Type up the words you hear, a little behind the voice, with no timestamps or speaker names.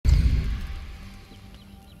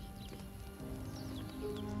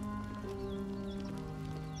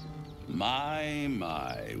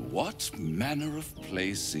My, what manner of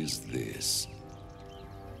place is this?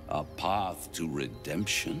 A path to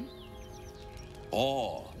redemption?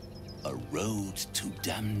 Or a road to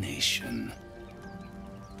damnation?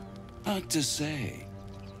 Hard to say,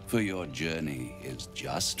 for your journey is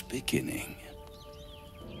just beginning.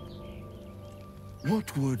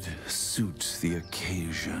 What would suit the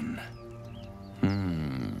occasion?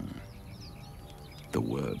 The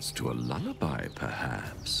words to a lullaby,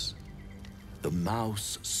 perhaps. The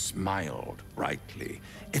mouse smiled brightly.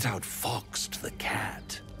 It outfoxed the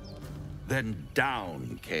cat. Then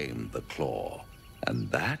down came the claw. And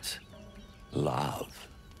that, love,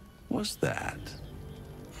 was that.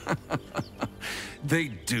 They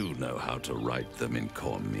do know how to write them in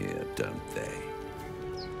Cormier, don't they?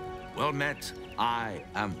 Well met, I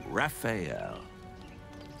am Raphael.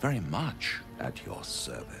 Very much at your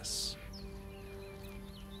service.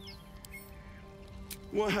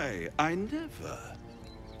 Why, I never.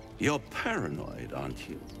 You're paranoid, aren't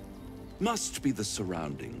you? Must be the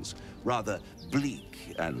surroundings. Rather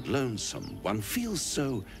bleak and lonesome. One feels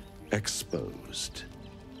so exposed.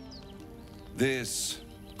 This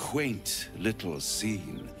quaint little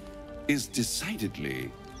scene is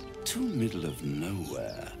decidedly too middle of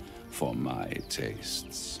nowhere for my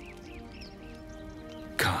tastes.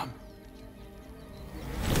 Come.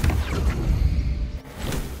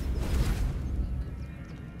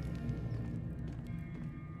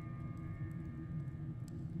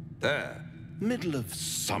 There, middle of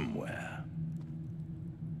somewhere.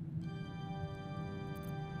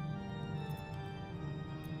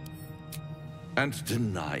 And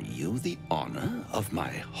deny you the honor of my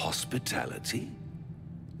hospitality?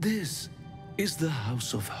 This is the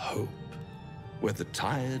House of Hope, where the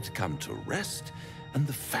tired come to rest and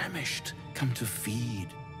the famished come to feed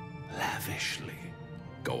lavishly.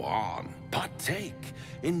 Go on, partake,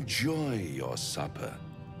 enjoy your supper.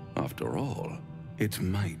 After all, it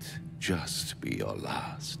might just be your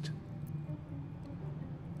last.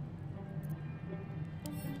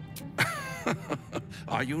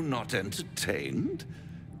 Are you not entertained?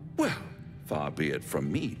 Well, far be it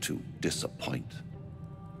from me to disappoint.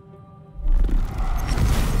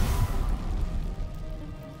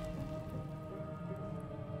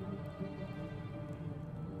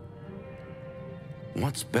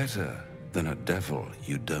 What's better than a devil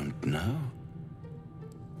you don't know?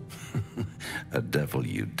 A devil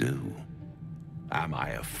you do. Am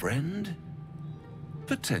I a friend?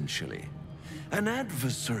 Potentially. An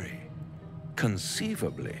adversary?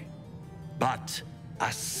 Conceivably. But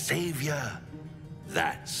a savior?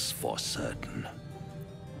 That's for certain.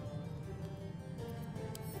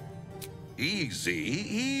 Easy,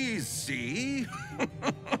 easy.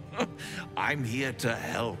 I'm here to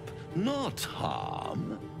help, not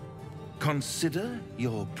harm. Consider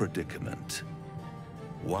your predicament.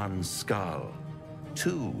 One skull,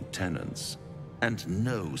 2 tenants, and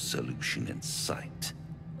no solution in sight.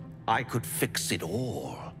 I could fix it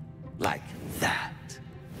all, like that.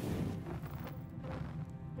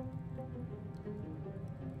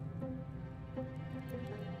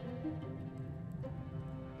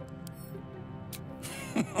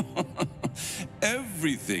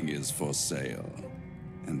 Everything is for sale.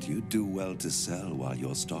 And you do well to sell while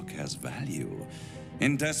your stock has value.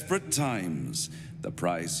 In desperate times, the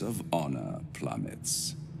price of honor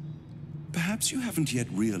plummets. Perhaps you haven't yet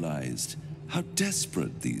realized how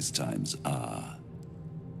desperate these times are.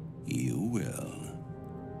 You will.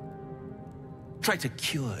 Try to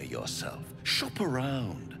cure yourself. Shop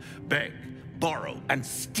around. Beg, borrow, and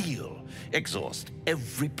steal. Exhaust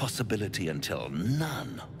every possibility until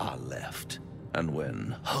none are left. And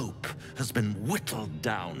when hope has been whittled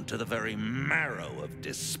down to the very marrow of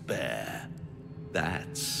despair,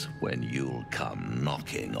 that's when you'll come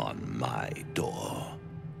knocking on my door.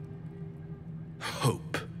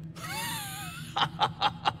 Hope.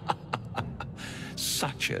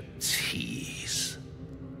 Such a tease.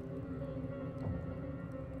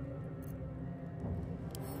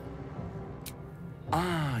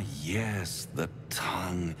 Ah, yes, the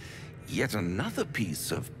tongue. Yet another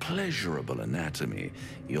piece of pleasurable anatomy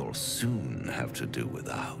you'll soon have to do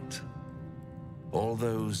without. All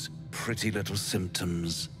those pretty little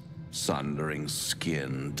symptoms, sundering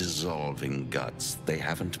skin, dissolving guts, they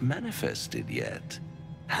haven't manifested yet,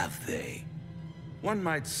 have they? One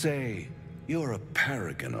might say you're a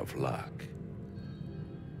paragon of luck.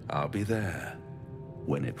 I'll be there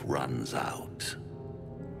when it runs out.